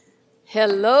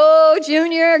Hello,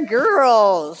 junior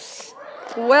girls.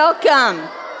 Welcome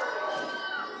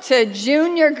to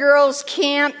Junior Girls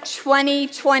Camp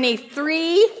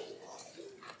 2023.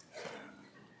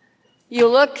 You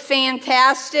look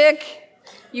fantastic.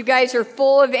 You guys are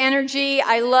full of energy.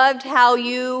 I loved how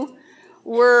you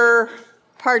were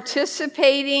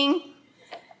participating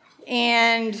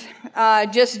and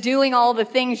just doing all the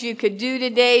things you could do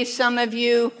today. Some of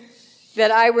you that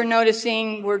I were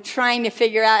noticing were trying to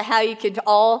figure out how you could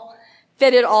all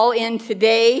fit it all in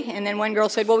today. And then one girl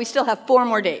said, well, we still have 4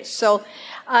 more days. So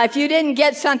if you didn't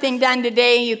get something done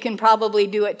today, you can probably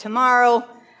do it tomorrow.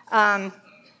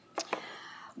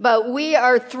 But we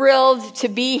are thrilled to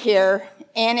be here,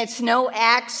 and it's no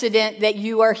accident that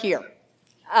you are here.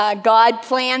 God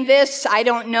planned this. I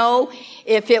don't know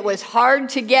if it was hard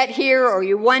to get here or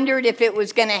you wondered if it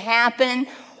was going to happen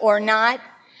or not,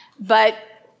 but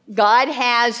God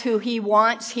has who he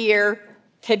wants here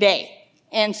today.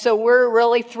 And so we're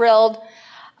really thrilled.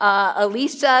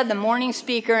 Elisa, the morning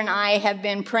speaker, and I have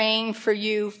been praying for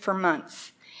you for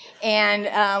months.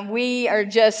 And we are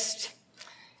just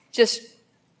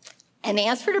an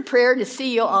answer to prayer to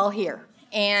see you all here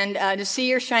and to see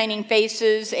your shining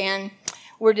faces, and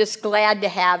we're just glad to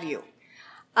have you.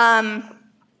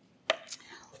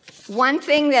 One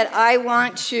thing that I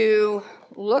want to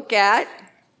look at,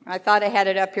 I thought I had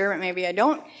it up here, but maybe I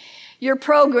don't. Your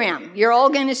program. You're all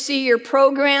going to see your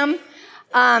program.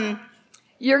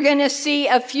 You're going to see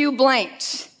a few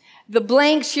blanks. The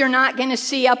blanks you're not going to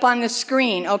see up on the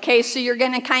screen, okay? So you're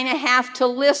going to kind of have to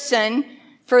listen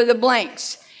for the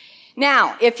blanks.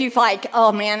 Now, if you're like,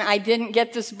 oh man, I didn't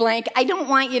get this blank, I don't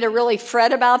want you to really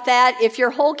fret about that. If your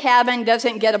whole cabin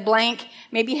doesn't get a blank,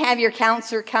 maybe have your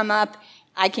counselor come up.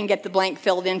 I can get the blank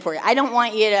filled in for you. I don't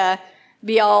want you to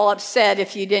be all upset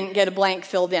if you didn't get a blank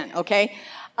filled in, okay?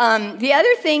 The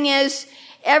other thing is,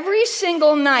 every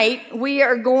single night we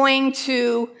are going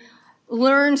to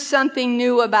learn something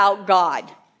new about God.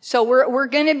 So we're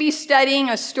going to be studying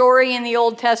a story in the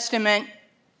Old Testament,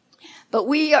 but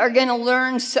we are going to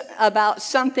learn about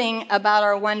something about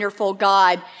our wonderful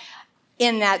God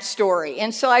in that story.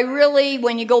 And so I really,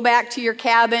 when you go back to your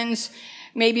cabins,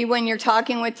 maybe when you're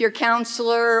talking with your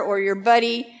counselor or your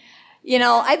buddy, you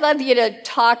know, I'd love you to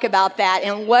talk about that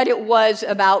and what it was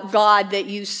about God that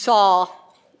you saw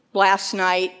last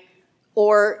night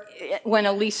or when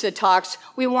Elisa talks.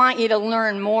 We want you to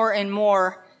learn more and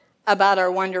more about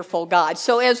our wonderful God.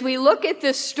 So as we look at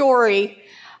this story,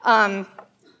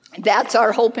 that's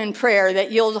our hope and prayer,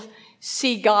 that you'll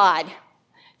see God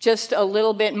just a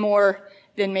little bit more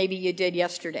than maybe you did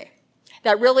yesterday.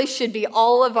 That really should be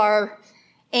all of our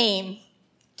aim,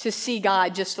 to see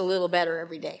God just a little better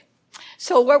every day.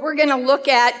 So what we're going to look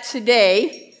at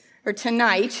today, or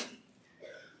tonight,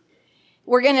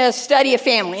 we're going to study a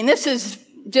family. And this is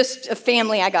just a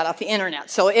family I got off the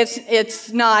internet. So it's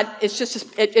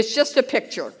just a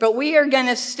picture. But we are going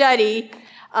to study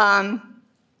a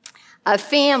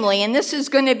family, and this is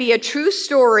going to be a true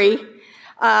story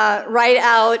right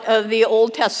out of the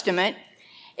Old Testament.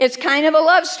 It's kind of a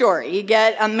love story. You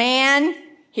get a man,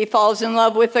 he falls in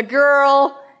love with a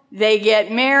girl, they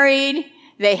get married,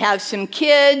 they have some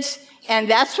kids, and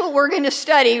that's what we're going to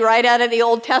study right out of the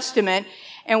Old Testament,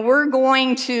 and we're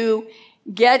going to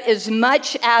get as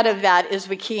much out of that as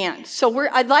we can. So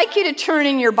I'd like you to turn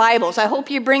in your Bibles. I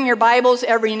hope you bring your Bibles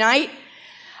every night.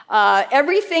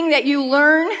 Everything that you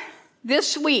learn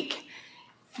this week,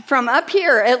 from up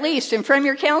here at least, and from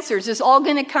your counselors, is all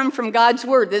going to come from God's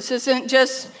Word. This isn't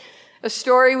just a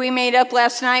story we made up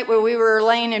last night where we were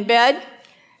laying in bed.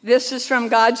 This is from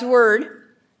God's Word.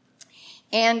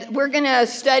 And we're going to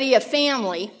study a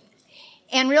family.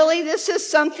 And really, this is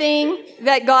something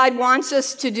that God wants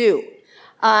us to do.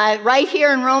 Right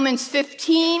here in Romans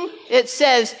 15, it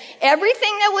says,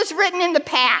 everything that was written in the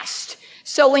past.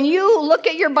 So when you look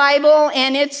at your Bible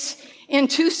and it's in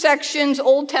 2 sections,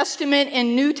 Old Testament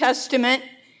and New Testament,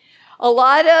 a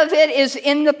lot of it is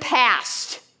in the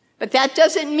past. But that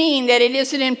doesn't mean that it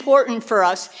isn't important for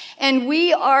us. And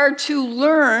we are to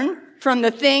learn from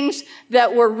the things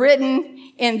that were written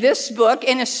in this book,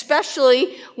 and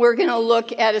especially we're going to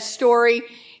look at a story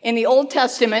in the Old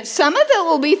Testament. Some of it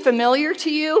will be familiar to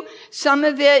you, some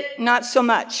of it not so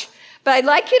much. But I'd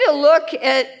like you to look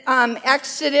at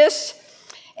Exodus,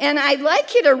 and I'd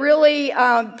like you to really,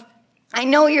 I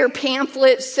know your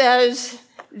pamphlet says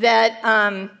that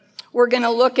we're going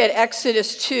to look at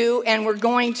Exodus 2, and we're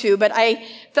going to, but I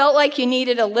felt like you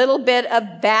needed a little bit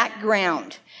of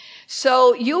background.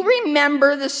 So you'll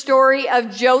remember the story of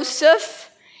Joseph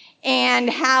and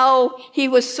how he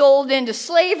was sold into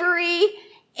slavery,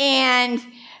 and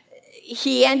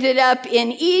he ended up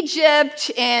in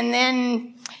Egypt, and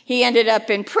then he ended up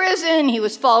in prison. He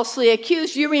was falsely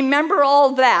accused. You remember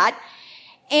all that.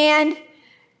 And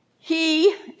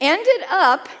he ended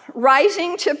up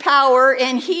rising to power,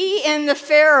 and he and the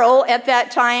Pharaoh at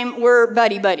that time were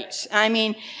buddies. I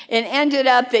mean, it ended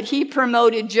up that he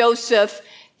promoted Joseph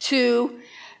to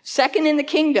second in the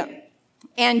kingdom.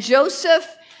 And Joseph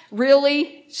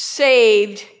really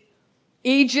saved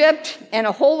Egypt and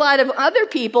a whole lot of other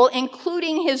people,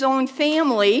 including his own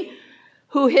family,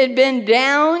 who had been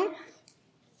down,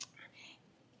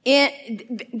 and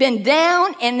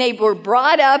they were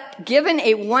brought up, given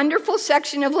a wonderful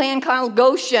section of land called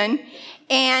Goshen,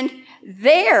 and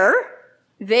there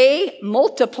they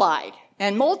multiplied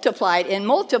and multiplied and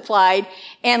multiplied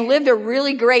and lived a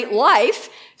really great life.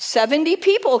 70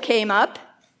 people came up,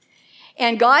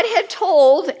 and God had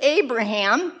told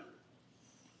Abraham,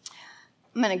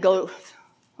 I'm going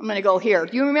to go here.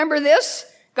 Do you remember this?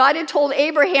 God had told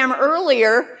Abraham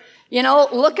earlier,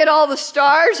 look at all the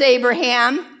stars,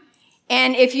 Abraham,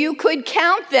 and if you could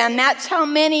count them, that's how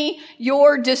many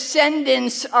your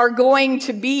descendants are going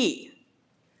to be.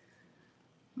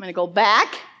 I'm going to go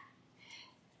back.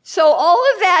 So all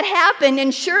of that happened,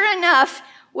 and sure enough,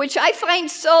 which I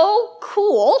find so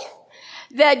cool,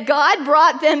 that God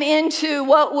brought them into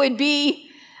what would be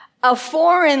a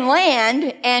foreign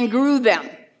land and grew them.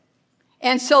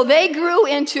 And so they grew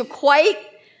into quite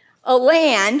a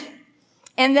land,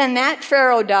 and then that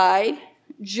Pharaoh died,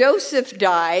 Joseph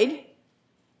died,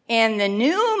 and the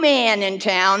new man in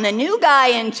town, the new guy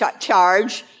in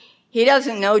charge, he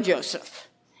doesn't know Joseph.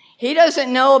 He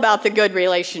doesn't know about the good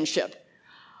relationship.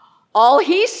 All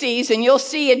he sees, and you'll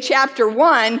see in chapter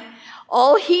 1,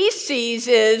 all he sees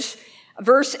is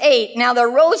verse 8. Now there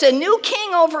rose a new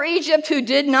king over Egypt who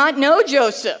did not know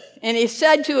Joseph. And he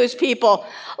said to his people,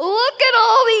 look at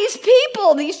all these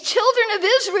people, these children of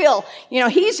Israel.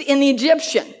 He's an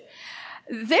Egyptian.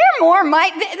 They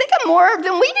got more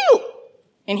than we do.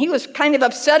 And he was kind of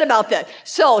upset about that.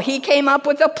 So he came up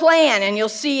with a plan. And you'll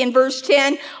see in verse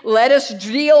 10, let us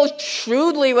deal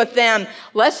shrewdly with them,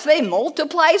 lest they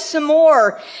multiply some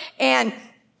more. And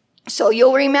so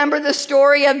you'll remember the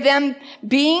story of them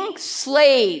being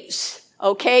slaves.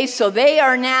 Okay, so they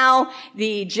are now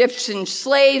the Egyptian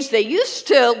slaves. They used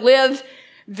to live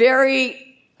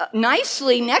very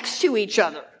nicely next to each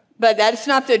other, but that's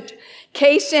not the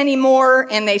case anymore,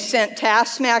 and they sent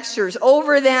taskmasters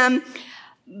over them.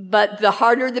 But the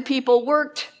harder the people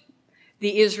worked,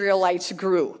 the Israelites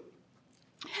grew.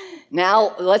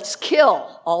 Now let's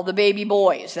kill all the baby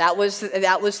boys. That was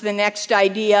the next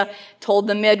idea. Told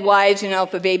the midwives,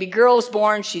 if a baby girl's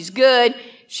born, she's good.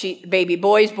 Baby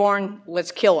boy's born,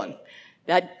 let's kill him.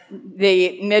 That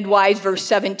the midwives, verse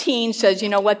 17 says,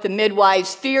 the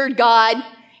midwives feared God,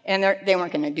 and they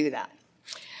weren't going to do that.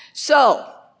 So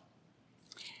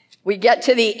we get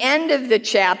to the end of the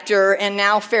chapter, and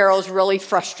now Pharaoh's really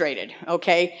frustrated.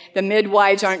 Okay, the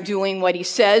midwives aren't doing what he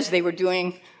says. They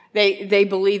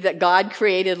believe that God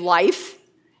created life,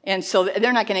 and so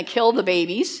they're not going to kill the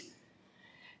babies.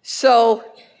 So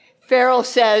Pharaoh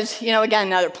says, again,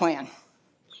 another plan.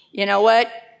 You know what?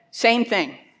 Same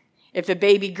thing. If the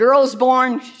baby girl's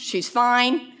born, she's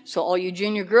fine. So all you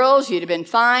junior girls, you'd have been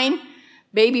fine.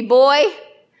 Baby boy,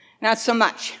 not so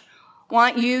much.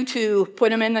 Want you to put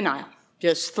them in the Nile.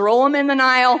 Just throw them in the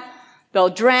Nile. They'll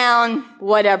drown,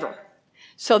 whatever.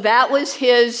 So that was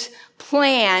his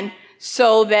plan,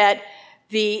 so that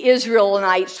the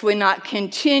Israelites would not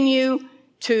continue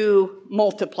to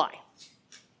multiply.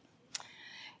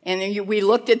 And we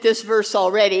looked at this verse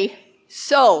already.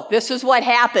 So this is what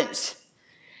happens.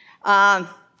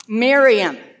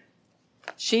 Miriam,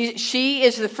 she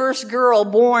is the first girl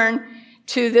born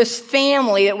to this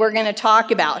family that we're going to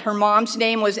talk about. Her mom's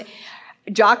name was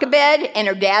Jochebed, and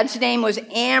her dad's name was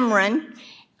Amram,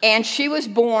 and she was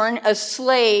born a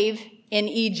slave in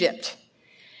Egypt.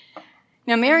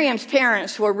 Now, Miriam's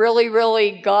parents were really,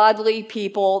 really godly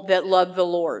people that loved the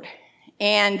Lord.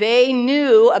 And they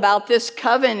knew about this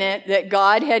covenant that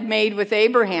God had made with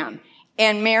Abraham.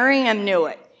 And Miriam knew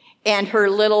it. And her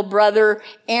little brother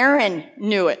Aaron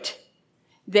knew it.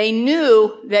 They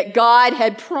knew that God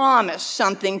had promised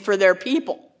something for their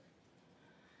people.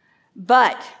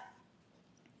 But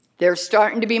there's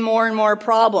starting to be more and more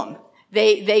problem.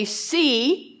 They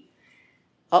see,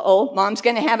 mom's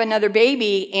going to have another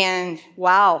baby, and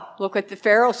wow, look what the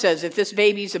Pharaoh says. If this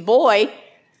baby's a boy,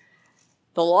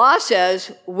 the law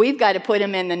says we've got to put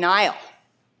him in the Nile.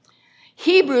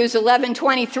 Hebrews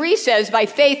 11:23 says, by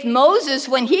faith Moses,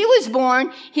 when he was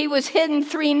born, he was hidden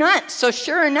 3 months. So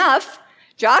sure enough,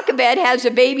 Jochebed has a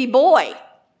baby boy.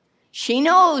 She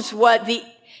knows what the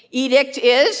edict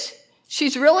is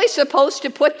she's really supposed to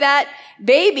put that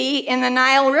baby in the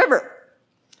Nile River.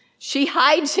 She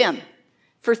hides him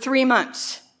for 3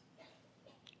 months.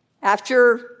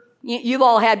 After you've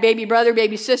all had baby brother,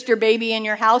 baby sister, baby in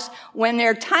your house. When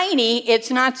they're tiny,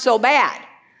 it's not so bad.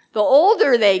 The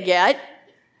older they get,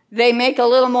 they make a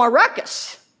little more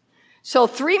ruckus. So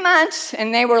 3 months,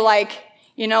 and they were like,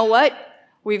 you know what?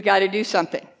 We've got to do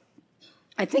something.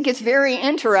 I think it's very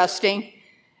interesting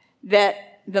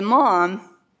that the mom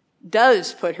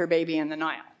does put her baby in the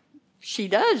Nile. She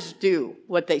does do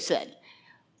what they said.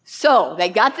 So they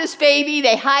got this baby,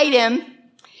 they hide him,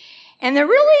 and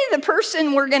the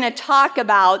person we're going to talk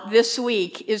about this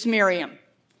week is Miriam.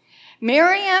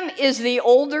 Miriam is the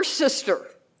older sister.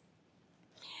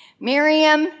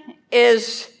 Miriam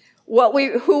is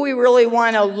who we really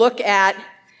want to look at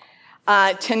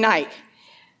tonight.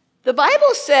 The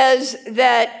Bible says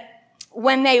that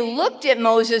when they looked at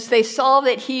Moses, they saw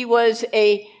that he was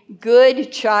a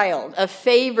good child, a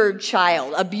favored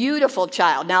child, a beautiful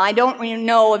child. Now, I don't even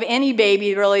know of any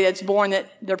baby really that's born that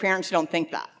their parents don't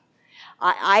think that.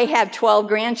 I have 12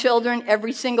 grandchildren.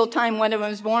 Every single time one of them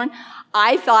was born,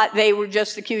 I thought they were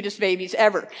just the cutest babies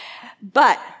ever.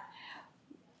 But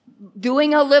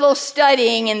doing a little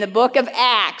studying in the book of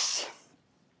Acts,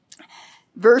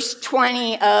 verse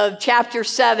 20 of chapter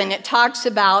 7, it talks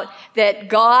about that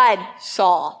God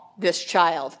saw this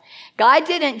child. God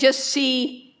didn't just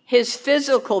see his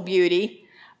physical beauty,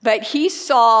 but he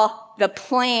saw the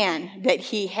plan that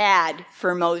he had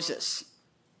for Moses.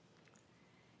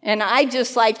 And I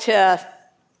just like to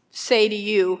say to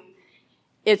you,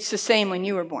 it's the same when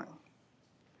you were born.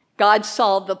 God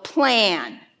saw the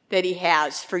plan that he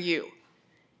has for you.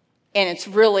 And it's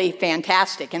really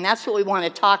fantastic. And that's what we want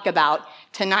to talk about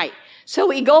tonight. So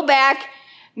we go back.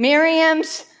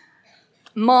 Miriam's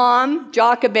mom,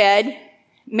 Jochebed,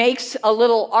 makes a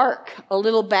little ark, a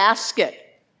little basket,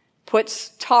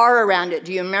 puts tar around it.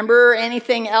 Do you remember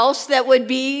anything else that would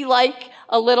be like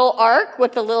a little ark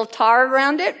with a little tar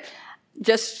around it?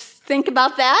 Just think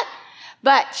about that.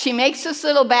 But she makes this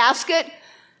little basket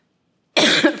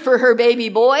for her baby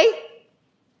boy.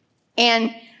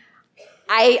 And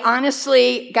I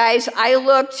honestly, guys, I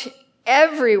looked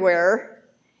everywhere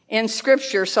in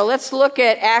Scripture. So let's look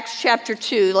at Acts chapter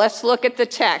 2. Let's look at the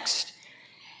text.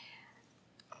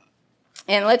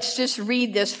 And let's just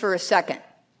read this for a second.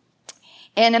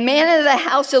 And a man of the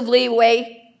house of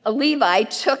Levi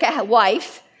took a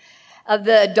wife of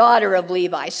the daughter of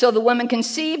Levi. So the woman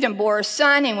conceived and bore a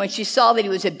son, and when she saw that he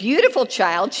was a beautiful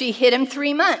child, she hid him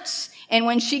 3 months. And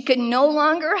when she could no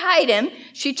longer hide him,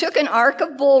 she took an ark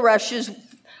of bulrushes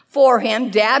for him,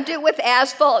 dabbed it with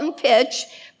asphalt and pitch,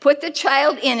 put the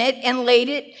child in it, and laid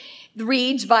it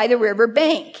reeds by the river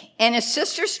bank. And his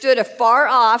sister stood afar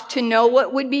off to know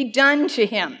what would be done to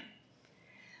him.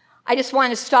 I just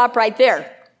want to stop right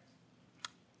there.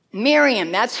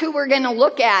 Miriam, that's who we're going to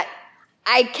look at.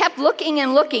 I kept looking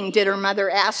and looking. Did her mother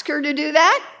ask her to do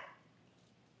that?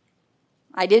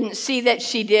 I didn't see that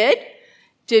she did.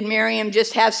 Did Miriam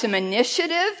just have some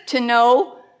initiative to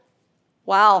know,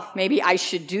 wow, maybe I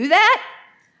should do that?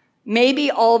 Maybe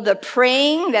all the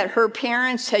praying that her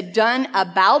parents had done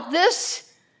about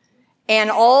this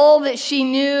and all that she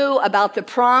knew about the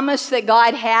promise that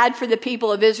God had for the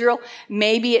people of Israel,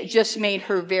 maybe it just made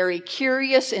her very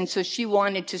curious, and so she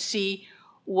wanted to see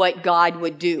what God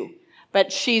would do.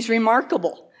 But she's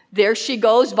remarkable. There she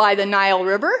goes by the Nile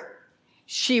River.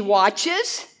 She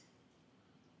watches.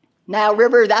 Nile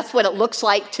River, that's what it looks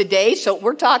like today. So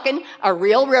we're talking a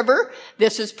real river.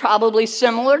 This is probably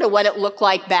similar to what it looked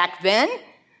like back then.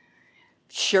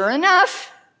 Sure enough,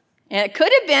 and it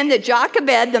could have been that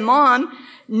Jochebed, the mom,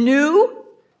 knew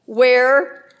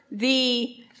where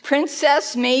the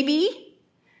princess maybe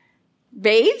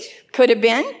bathed. Could have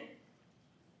been.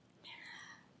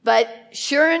 But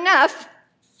sure enough,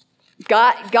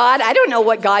 God, I don't know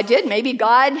what God did. Maybe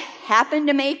God happened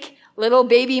to make little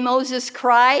baby Moses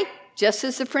cry just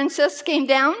as the princess came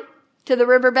down to the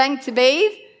riverbank to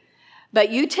bathe.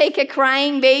 But you take a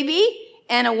crying baby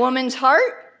and a woman's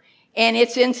heart, and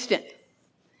it's instant.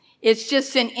 It's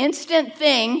just an instant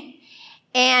thing.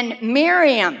 And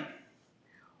Miriam,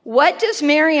 what does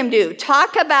Miriam do?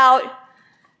 Talk about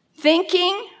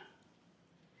thinking.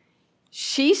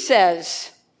 She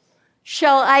says,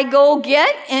 shall I go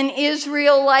get an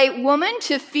Israelite woman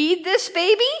to feed this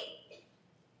baby?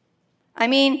 I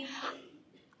mean,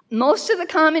 most of the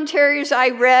commentaries I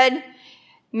read,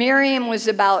 Miriam was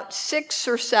about 6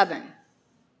 or 7.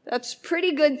 That's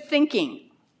pretty good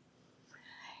thinking.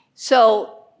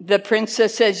 So the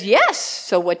princess says yes.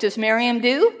 So what does Miriam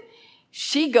do?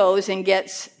 She goes and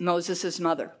gets Moses'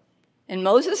 mother And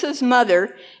Moses'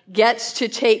 mother gets to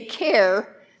take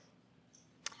care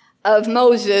of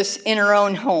Moses in her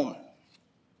own home.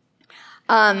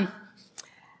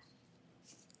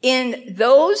 In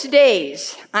those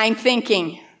days, I'm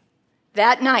thinking,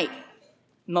 that night,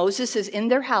 Moses is in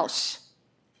their house.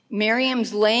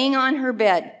 Miriam's laying on her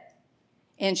bed,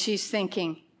 and she's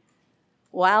thinking,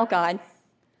 wow, God,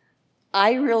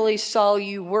 I really saw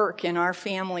you work in our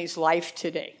family's life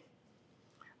today.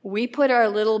 We put our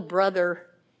little brother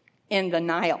in the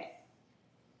Nile,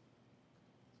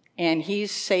 and he's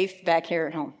safe back here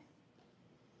at home.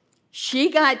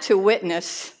 She got to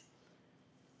witness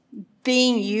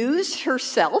being used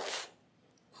herself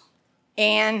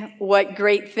and what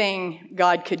great thing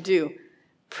God could do.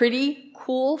 Pretty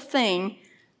cool thing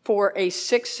for a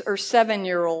 6 or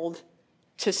 7-year-old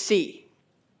to see.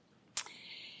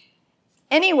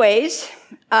 Anyways,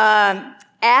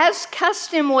 as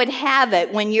custom would have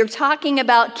it, when you're talking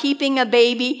about keeping a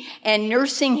baby and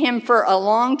nursing him for a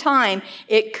long time,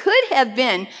 it could have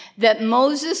been that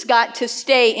Moses got to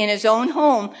stay in his own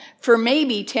home for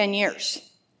maybe 10 years.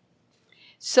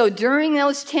 So during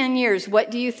those 10 years,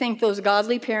 what do you think those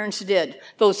godly parents did?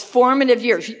 Those formative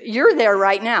years. You're there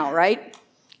right now, right?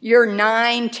 You're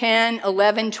 9, 10,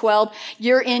 11, 12.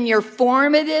 You're in your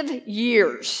formative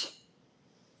years.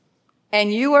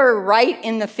 And you are right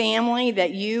in the family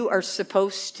that you are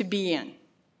supposed to be in.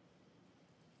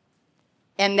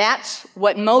 And that's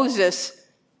what Moses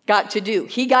got to do.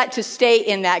 He got to stay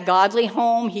in that godly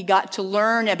home. He got to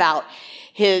learn about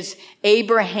his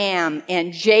Abraham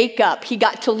and Jacob. He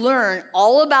got to learn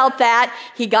all about that.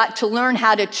 He got to learn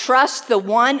how to trust the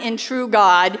one and true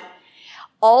God.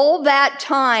 All that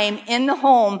time in the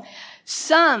home,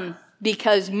 some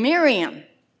because Miriam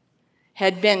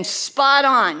had been spot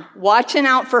on, watching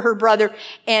out for her brother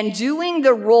and doing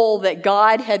the role that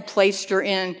God had placed her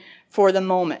in for the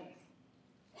moment.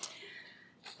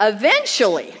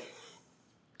 Eventually,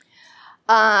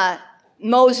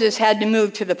 Moses had to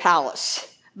move to the palace.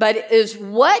 But it is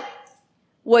what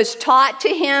was taught to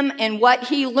him and what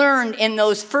he learned in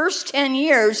those first 10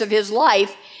 years of his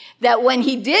life that when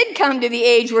he did come to the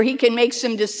age where he can make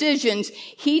some decisions,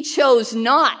 he chose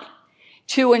not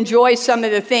to enjoy some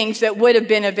of the things that would have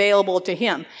been available to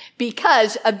him.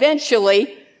 Because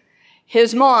eventually,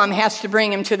 his mom has to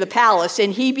bring him to the palace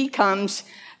and he becomes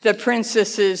the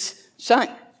princess's son.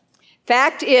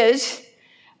 Fact is,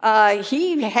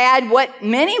 he had what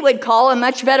many would call a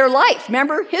much better life.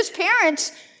 Remember, his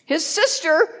parents, his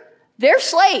sister, they're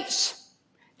slaves.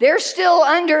 They're still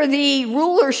under the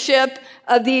rulership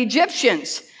of the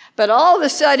Egyptians. But all of a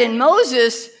sudden,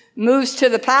 Moses moves to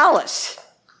the palace.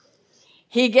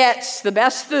 He gets the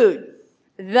best food,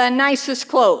 the nicest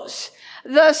clothes,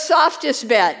 the softest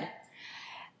bed,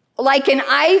 like an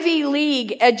Ivy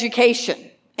League education.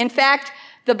 In fact,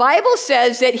 the Bible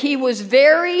says that he was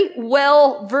very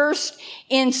well versed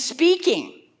in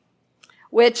speaking,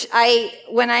 which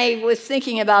when I was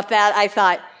thinking about that, I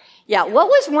thought, yeah, what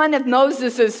was one of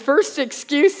Moses' first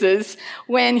excuses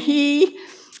when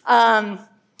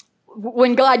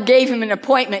when God gave him an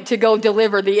appointment to go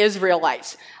deliver the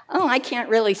Israelites? Oh, I can't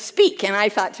really speak. And I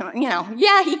thought to him,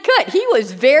 yeah, he could. He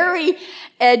was very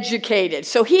educated.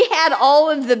 So he had all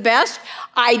of the best.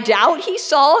 I doubt he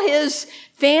saw his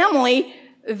family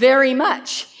very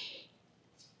much.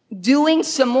 Doing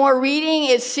some more reading,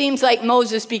 it seems like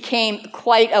Moses became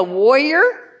quite a warrior.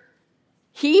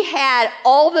 He had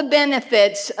all the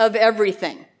benefits of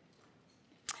everything.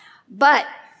 But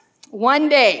one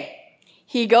day,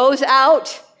 he goes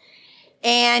out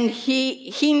and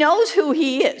he knows who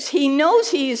he is. He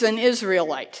knows he's an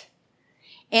Israelite.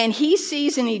 And he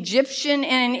sees an Egyptian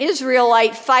and an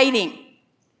Israelite fighting.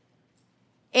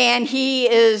 And he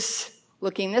is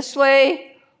looking this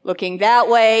way, looking that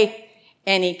way,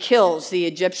 and he kills the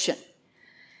Egyptian.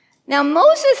 Now,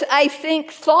 Moses, I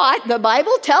think, thought, the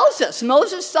Bible tells us,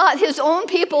 Moses thought his own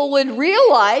people would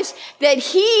realize that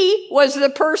he was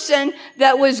the person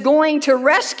that was going to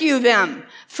rescue them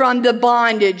from the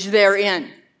bondage they're in.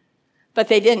 But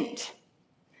they didn't.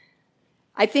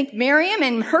 I think Miriam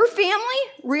and her family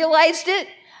realized it,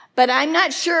 but I'm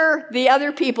not sure the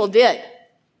other people did.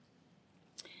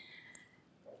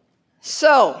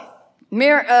 So,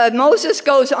 Moses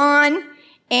goes on,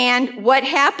 and what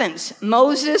happens?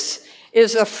 Moses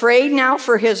is afraid now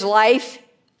for his life,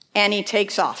 and he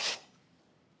takes off.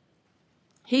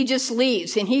 He just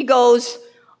leaves, and he goes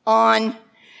on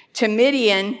to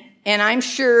Midian, and I'm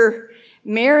sure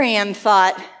Miriam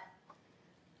thought,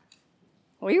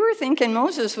 we were thinking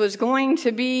Moses was going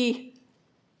to be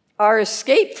our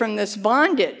escape from this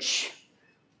bondage.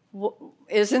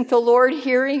 Isn't the Lord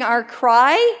hearing our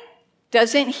cry?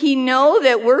 Doesn't he know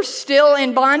that we're still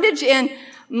in bondage? And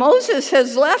Moses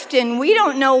has left, and we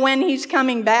don't know when he's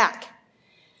coming back.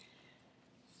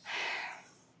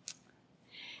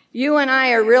 You and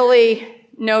I are really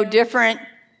no different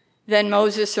than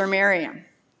Moses or Miriam.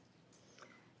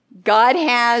 God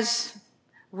has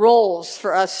roles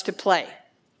for us to play.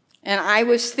 And I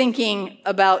was thinking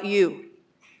about you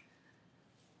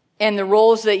and the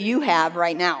roles that you have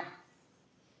right now.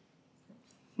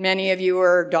 Many of you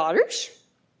are daughters,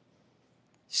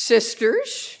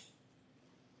 sisters,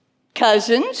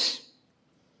 cousins,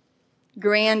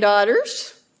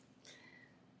 granddaughters,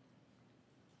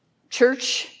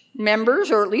 church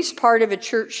members, or at least part of a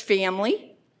church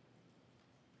family.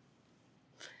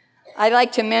 I'd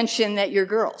like to mention that you're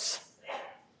girls.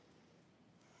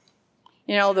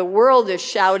 You know, the world is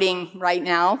shouting right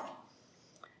now,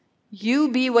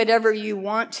 you be whatever you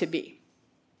want to be.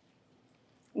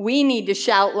 We need to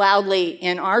shout loudly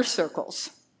in our circles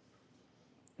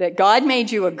that God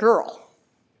made you a girl,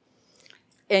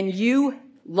 and you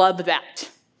love that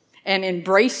and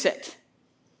embrace it.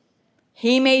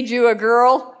 He made you a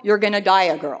girl, you're going to die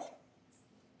a girl.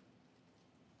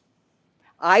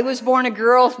 I was born a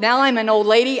girl, now I'm an old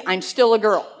lady, I'm still a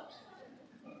girl.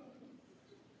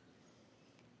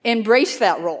 Embrace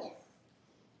that role.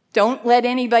 Don't let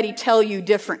anybody tell you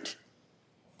different.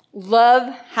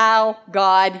 Love how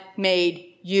God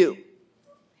made you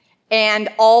and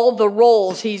all the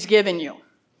roles he's given you.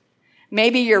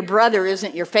 Maybe your brother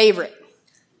isn't your favorite,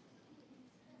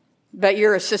 but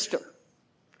you're a sister.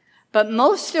 But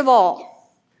most of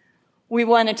all, we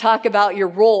want to talk about your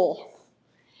role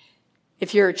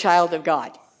if you're a child of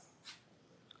God.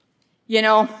 You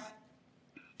know,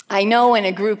 I know in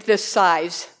a group this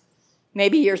size,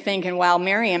 maybe you're thinking, wow,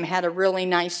 Miriam had a really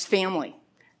nice family.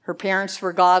 Her parents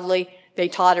were godly. They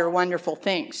taught her wonderful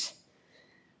things.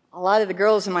 A lot of the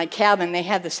girls in my cabin, they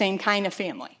had the same kind of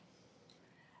family.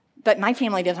 But my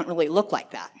family doesn't really look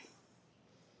like that.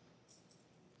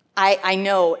 I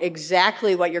know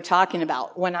exactly what you're talking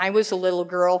about. When I was a little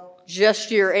girl, just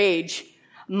your age,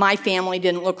 my family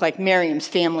didn't look like Miriam's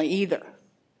family either.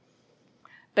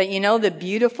 But you know, the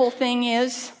beautiful thing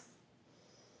is,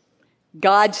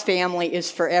 God's family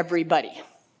is for everybody.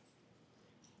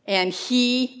 And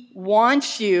he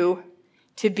wants you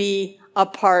to be a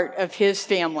part of his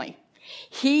family.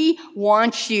 He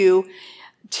wants you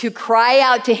to cry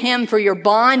out to him for your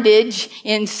bondage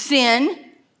in sin,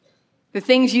 the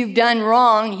things you've done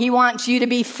wrong. He wants you to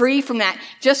be free from that.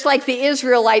 Just like the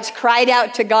Israelites cried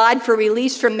out to God for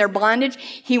release from their bondage,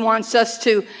 he wants us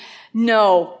to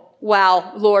know,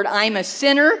 wow, Lord, I'm a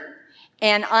sinner.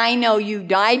 And I know you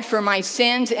died for my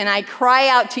sins, and I cry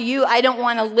out to you, I don't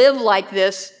want to live like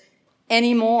this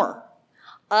anymore.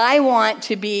 I want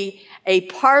to be a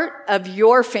part of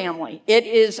your family. It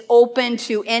is open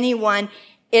to anyone.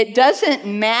 It doesn't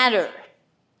matter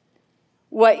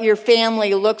what your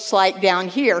family looks like down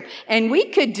here. And we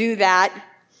could do that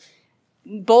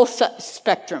both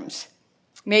spectrums.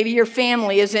 Maybe your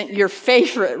family isn't your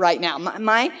favorite right now.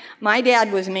 My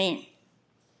dad was mean.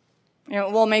 You know,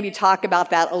 we'll maybe talk about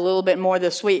that a little bit more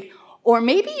this week. Or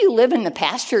maybe you live in the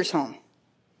pastor's home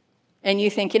and you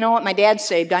think, you know what, my dad's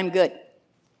saved, I'm good.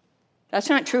 That's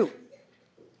not true.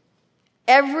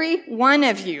 Every one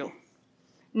of you,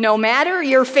 no matter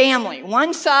your family,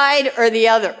 one side or the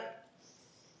other,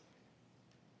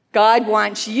 God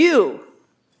wants you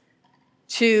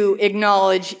to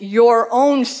acknowledge your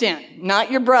own sin, not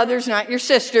your brothers, not your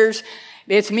sisters.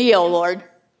 It's me, oh Lord.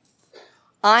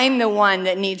 I'm the one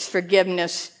that needs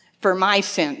forgiveness for my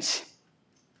sins.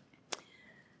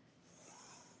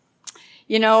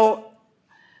 You know,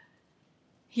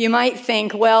 you might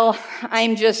think, well,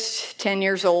 I'm just 10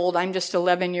 years old, I'm just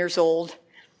 11 years old,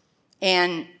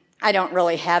 and I don't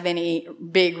really have any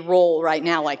big role right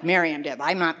now like Miriam did.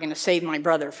 I'm not going to save my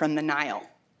brother from the Nile.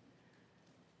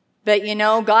 But you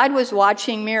know, God was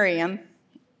watching Miriam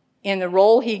in the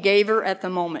role he gave her at the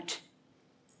moment.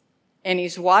 And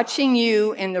he's watching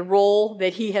you in the role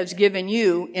that he has given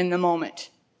you in the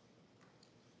moment.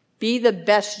 Be the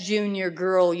best junior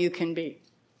girl you can be.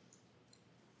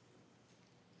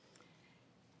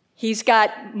 He's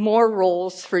got more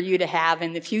roles for you to have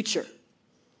in the future.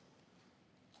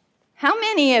 How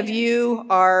many of you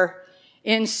are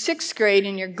in 6th grade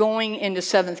and you're going into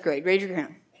 7th grade? Raise your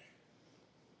hand.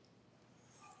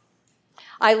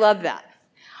 I love that.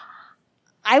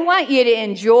 I want you to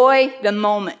enjoy the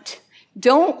moment.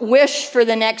 Don't wish for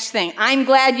the next thing. I'm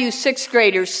glad you 6th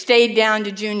graders stayed down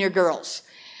to junior girls.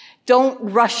 Don't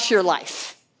rush your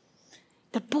life.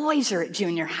 The boys are at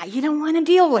junior high. You don't want to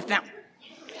deal with them.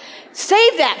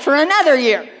 Save that for another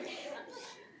year.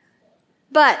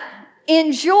 But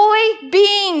Enjoy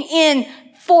being in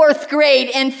 4th grade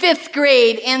and 5th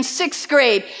grade and 6th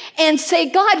grade and say,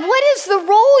 God, what is the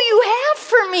role you have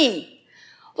for me?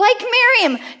 Like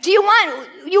Miriam, do you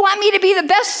want me to be the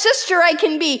best sister I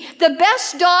can be, the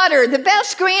best daughter, the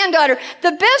best granddaughter,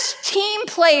 the best team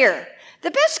player,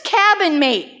 the best cabin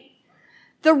mate?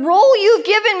 The role you've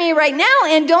given me right now,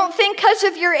 and don't think because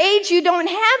of your age you don't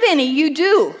have any. You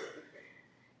do.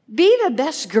 Be the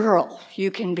best girl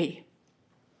you can be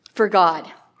for God.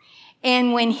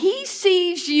 And when he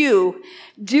sees you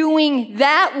doing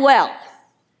that well,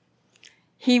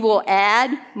 he will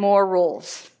add more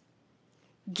roles,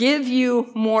 give you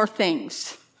more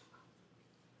things.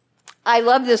 I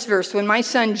love this verse. When my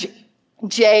son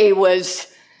Jay was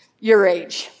your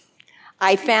age,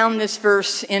 I found this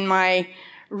verse in my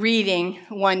reading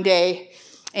one day,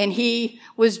 and he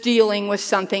was dealing with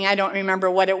something. I don't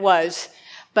remember what it was,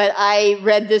 but I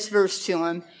read this verse to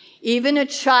him. Even a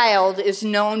child is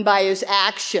known by his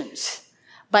actions,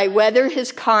 by whether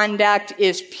his conduct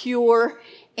is pure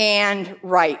and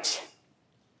right.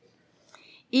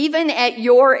 Even at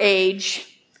your age,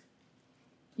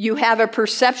 you have a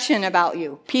perception about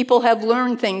you. People have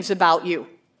learned things about you.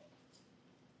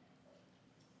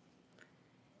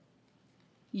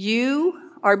 You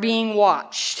are being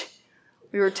watched.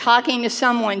 We were talking to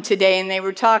someone today, and they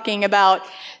were talking about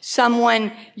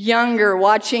someone younger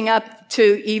watching up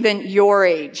to even your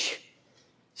age.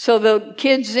 So the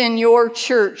kids in your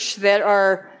church that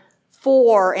are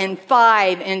 4 and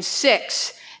 5 and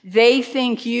 6, they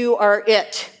think you are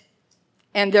it,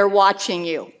 and they're watching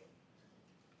you.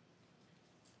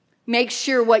 Make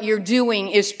sure what you're doing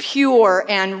is pure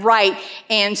and right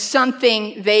and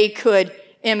something they could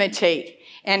imitate.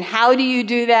 And how do you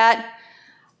do that?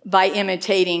 By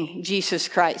imitating Jesus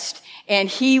Christ. And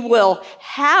he will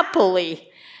happily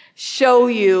show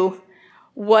you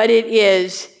what it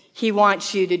is he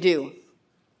wants you to do.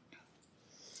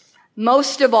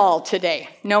 Most of all today,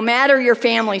 no matter your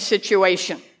family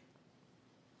situation,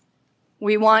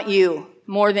 we want you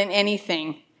more than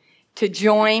anything to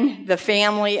join the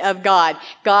family of God.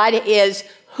 God is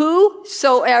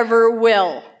whosoever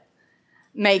will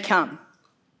may come.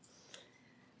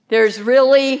 There's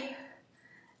really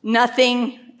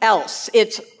nothing else.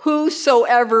 It's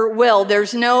whosoever will.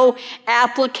 There's no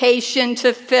application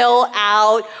to fill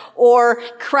out or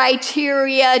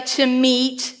criteria to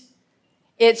meet.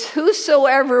 It's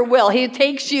whosoever will. He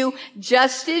takes you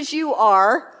just as you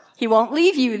are. He won't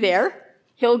leave you there.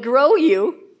 He'll grow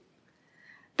you.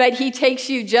 But he takes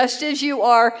you just as you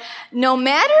are, no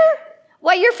matter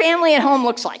what your family at home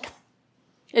looks like.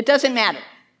 It doesn't matter.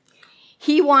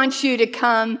 He wants you to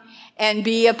come and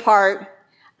be a part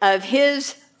of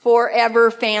his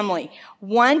forever family.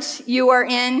 Once you are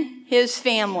in his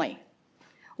family,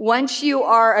 once you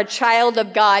are a child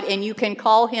of God and you can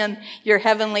call him your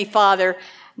heavenly Father,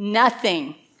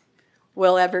 nothing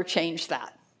will ever change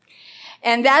that.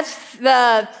 And that's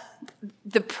the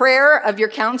prayer of your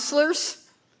counselors,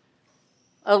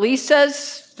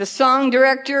 Elisa's, the song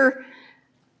director,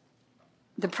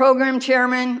 the program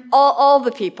chairman, all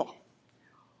the people.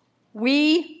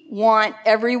 We want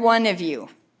every one of you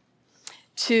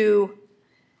to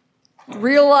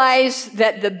realize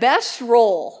that the best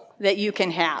role that you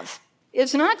can have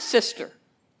is not sister.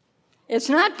 It's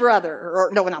not brother, or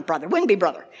no, not brother, wouldn't be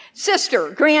brother. Sister,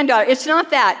 granddaughter, it's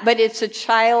not that, but it's a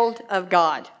child of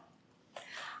God.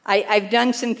 I've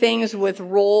done some things with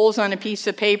roles on a piece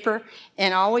of paper,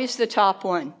 and always the top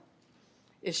one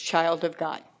is child of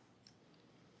God.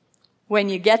 When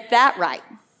you get that right,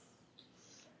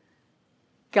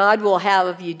 God will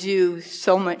have you do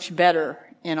so much better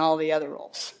in all the other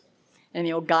roles. And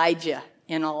he'll guide you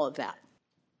in all of that.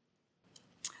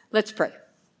 Let's pray.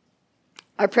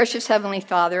 Our precious Heavenly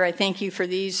Father, I thank you for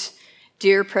these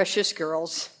dear, precious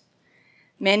girls.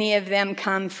 Many of them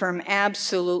come from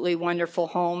absolutely wonderful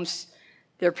homes.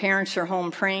 Their parents are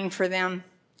home praying for them.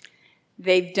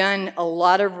 They've done a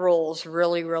lot of roles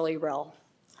really, really well.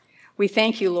 We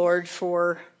thank you, Lord,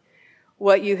 for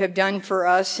what you have done for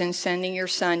us in sending your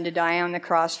Son to die on the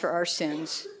cross for our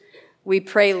sins. We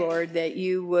pray, Lord, that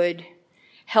you would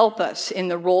help us in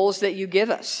the roles that you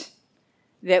give us,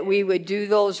 that we would do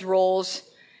those roles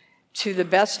to the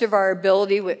best of our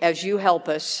ability as you help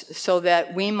us, so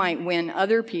that we might win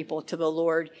other people to the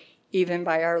Lord even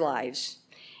by our lives.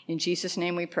 In Jesus'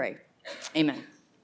 name we pray. Amen.